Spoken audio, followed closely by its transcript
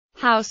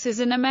House is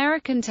an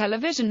American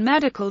television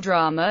medical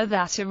drama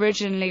that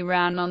originally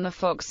ran on the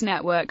Fox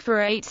network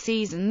for 8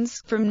 seasons,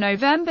 from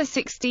November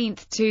 16,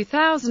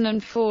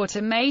 2004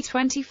 to May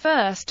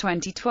 21,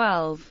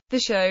 2012. The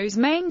show's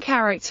main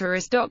character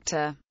is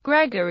Dr.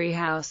 Gregory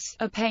House,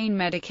 a pain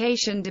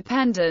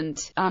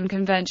medication-dependent,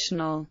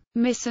 unconventional,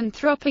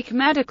 misanthropic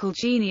medical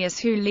genius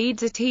who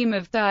leads a team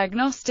of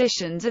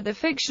diagnosticians at the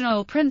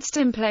fictional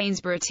Princeton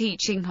Plainsboro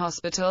Teaching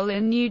Hospital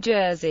in New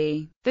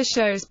Jersey. The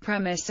show's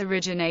premise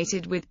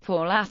originated with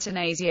Paul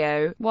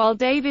Attanasio, while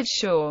David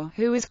Shaw,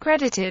 who is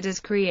credited as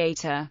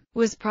creator,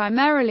 was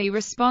primarily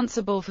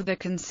responsible for the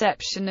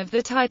conception of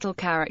the title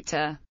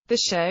character. The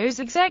show's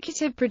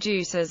executive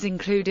producers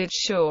included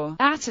Shaw,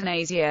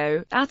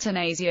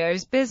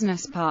 Attanasio's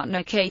business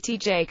partner Katie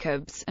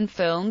Jacobs, and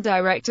film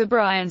director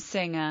Bryan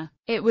Singer.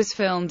 It was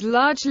filmed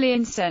largely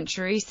in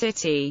Century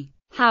City.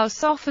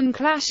 House often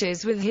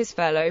clashes with his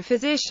fellow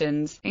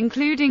physicians,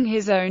 including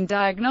his own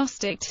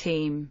diagnostic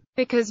team,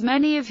 because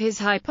many of his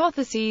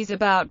hypotheses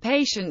about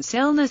patients'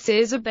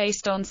 illnesses are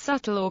based on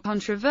subtle or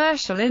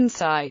controversial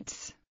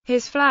insights.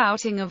 His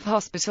flouting of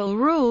hospital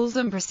rules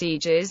and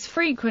procedures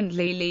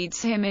frequently leads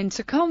him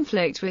into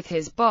conflict with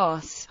his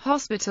boss,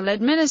 hospital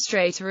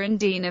administrator and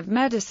dean of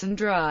medicine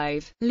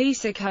Drive,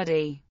 Lisa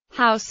Cuddy.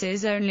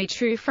 House's only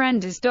true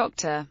friend is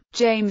Dr.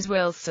 James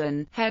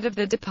Wilson, head of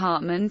the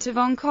Department of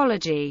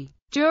Oncology.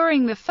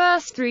 During the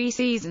first 3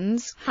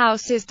 seasons,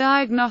 House's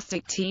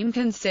diagnostic team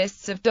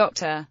consists of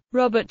Dr.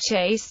 Robert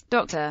Chase,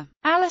 Dr.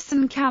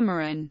 Alison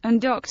Cameron,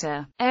 and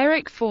Dr.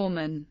 Eric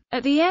Foreman.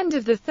 At the end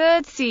of the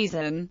 3rd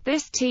season,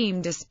 this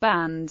team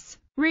disbands.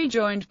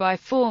 Rejoined by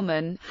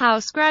Foreman,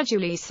 House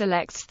gradually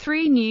selects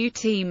 3 new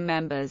team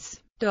members: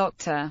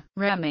 Dr.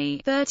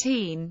 Remy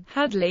 13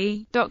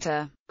 Hadley,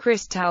 Dr.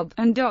 Chris Taub,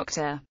 and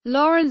Dr.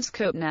 Lawrence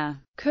Kuttner.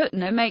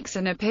 Kuttner makes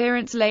an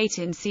appearance late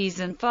in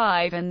Season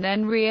 5 and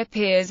then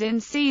reappears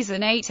in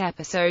Season 8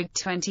 Episode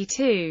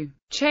 22.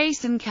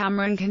 Chase and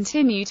Cameron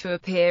continue to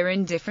appear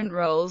in different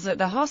roles at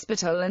the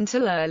hospital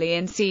until early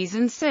in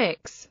Season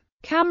 6.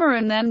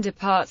 Cameron then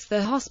departs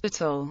the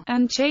hospital,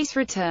 and Chase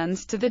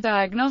returns to the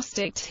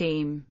diagnostic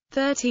team.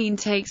 13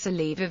 takes a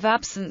leave of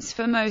absence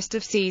for most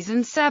of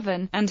Season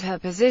 7, and her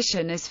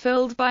position is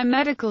filled by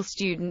medical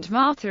student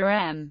Martha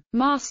M.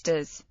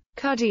 Masters.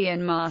 Cuddy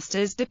and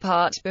Masters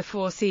depart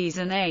before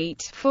Season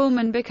 8.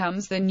 Foreman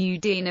becomes the new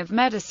Dean of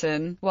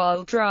Medicine,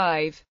 while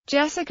Drive,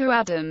 Jessica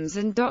Adams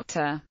and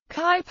Dr.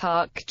 Kai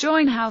Park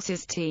join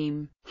House's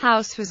team.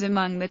 House was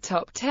among the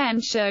top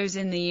 10 shows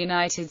in the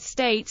United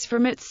States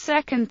from its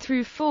 2nd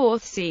through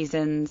 4th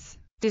seasons.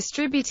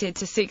 Distributed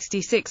to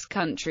 66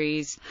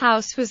 countries,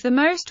 House was the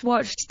most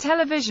watched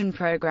television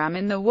program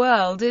in the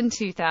world in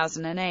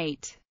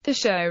 2008. The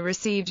show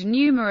received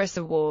numerous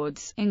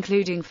awards,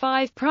 including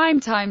 5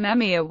 Primetime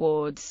Emmy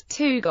Awards,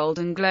 2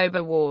 Golden Globe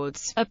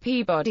Awards, a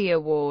Peabody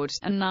Award,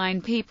 and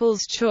 9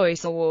 People's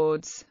Choice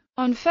Awards.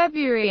 On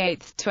February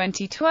 8,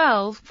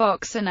 2012,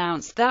 Fox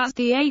announced that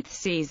the 8th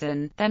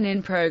season, then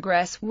in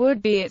progress,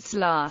 would be its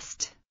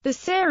last. The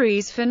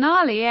series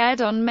finale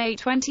aired on May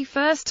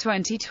 21,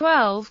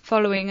 2012,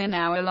 following an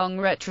hour-long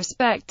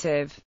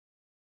retrospective.